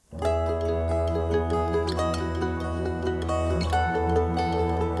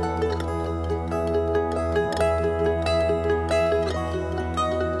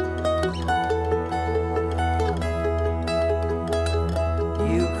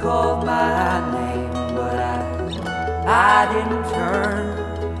called my name, but I didn't turn.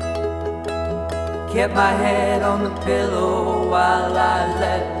 Kept my head on the pillow while I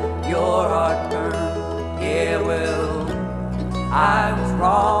let your heart burn. Yeah, well, I was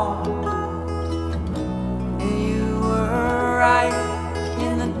wrong, and you were right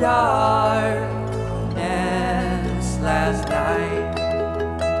in the darkness last night.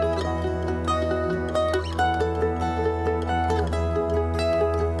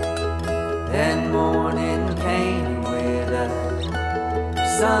 Then morning came with a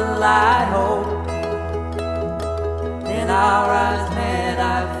sunlight hope. In our eyes met,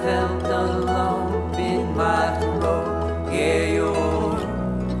 I felt alone in my throat. Yeah, your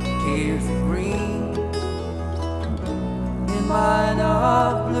tears of green and mine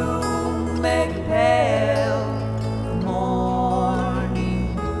of blue make pale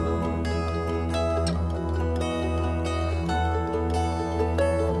morning blue.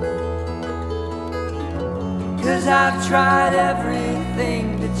 'Cause I've tried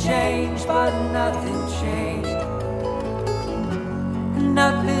everything to change, but nothing changed.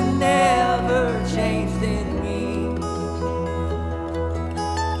 Nothing ever changed in me.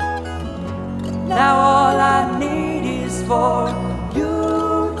 Now all I need is for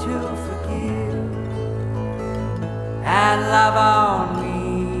you to forgive and love on me.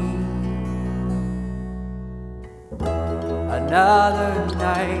 Another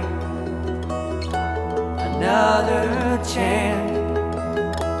night, another chance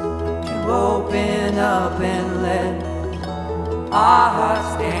to open up and let our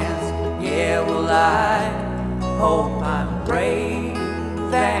hearts dance. Yeah, well, I hope I'm brave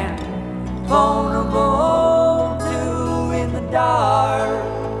and vulnerable too in the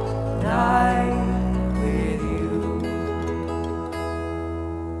dark night with you.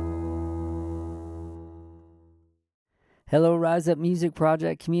 Hello, Rise Up Music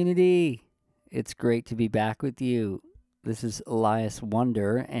Project community. It's great to be back with you. This is Elias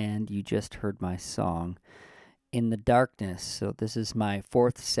Wonder, and you just heard my song, In the Darkness. So this is my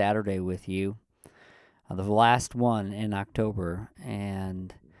 4th Saturday with you, the last one in October.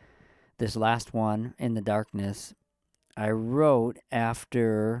 And this last one, In the Darkness, I wrote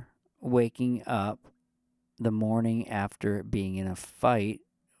after waking up the morning after being in a fight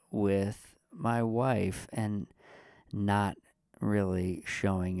with my wife and not really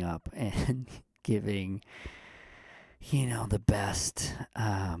showing up and giving, the best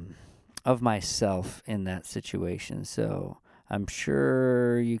of myself in that situation. So I'm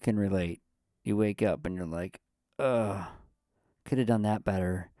sure you can relate. You wake up and you're like, ugh, could have done that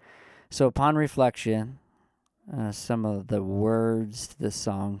better. So upon reflection, some of the words to the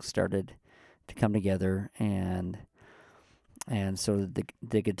song started to come together, and so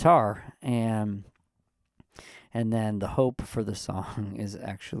the guitar, and then the hope for the song is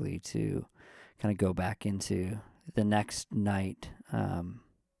actually to kind of go back into the next night,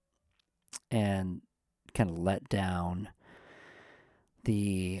 and kind of let down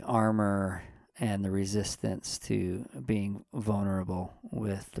the armor and the resistance to being vulnerable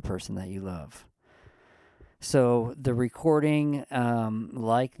with the person that you love. So the recording,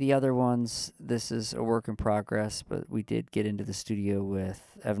 like the other ones, this is a work in progress, but we did get into the studio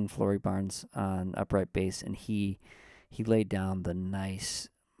with Evan Flory Barnes on upright bass, and he laid down the nice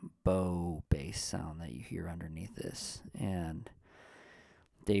bow bass sound that you hear underneath this. And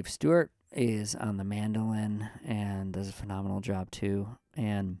Dave Stewart is on the mandolin and does a phenomenal job too.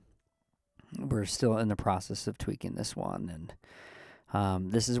 And we're still in the process of tweaking this one,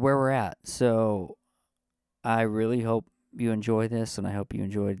 and this is where we're at. So I really hope you enjoy this, and I hope you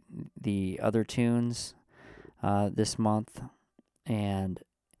enjoyed the other tunes this month. And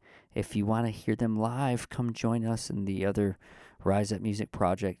if you want to hear them live, come join us and the other Rise Up Music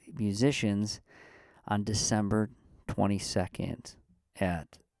Project musicians on December 22nd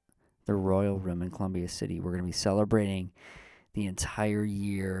at the Royal Room in Columbia City. We're going to be celebrating the entire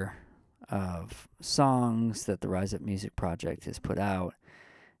year of songs that the Rise Up Music Project has put out,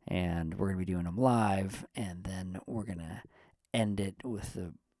 and we're going to be doing them live, and then we're going to end it with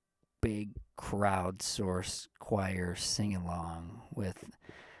a big crowdsource choir sing-along with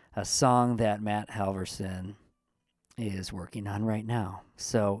a song that Matt Halverson is working on right now.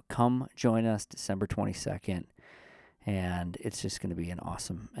 So come join us December 22nd, and it's just going to be an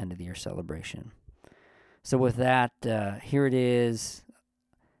awesome end-of-the-year celebration. So with that, here it is,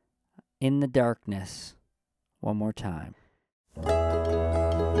 In the Darkness, one more time.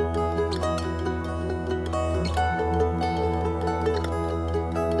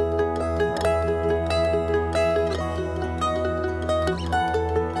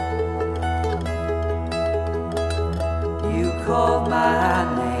 You called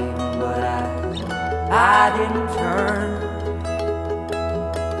my name, I didn't turn.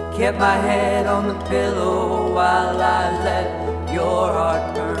 Kept my head on the pillow while I let your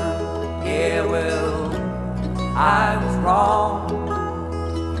heart burn. Yeah, well, I was wrong,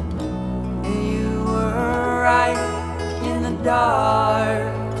 and you were right in the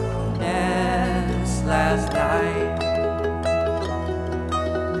darkness last night.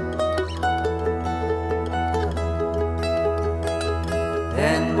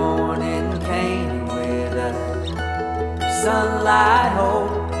 Then morning came with a sunlight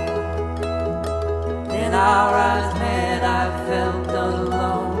hope. In our eyes met, I felt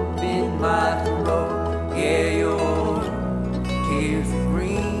alone in my throat. Yeah, your tears of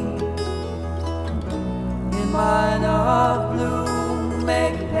green and mine of blue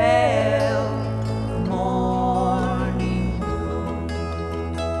make pale morning blue.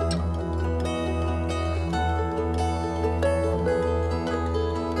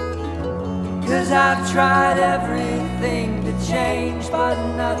 'Cause I've tried everything to change, but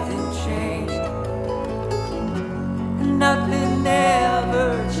nothing changed. Nothing ever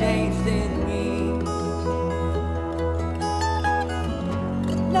changed in me.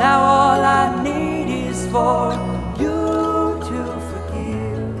 Now all I need is for you to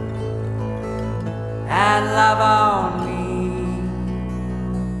forgive and love on me.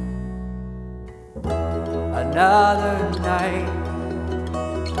 Another night,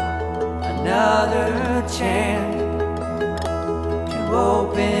 another chance to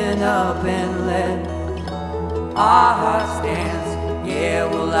open up and let our hearts dance. Yeah,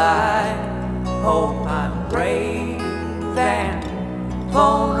 well, I hope I'm brave and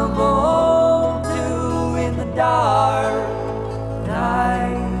vulnerable too in the dark.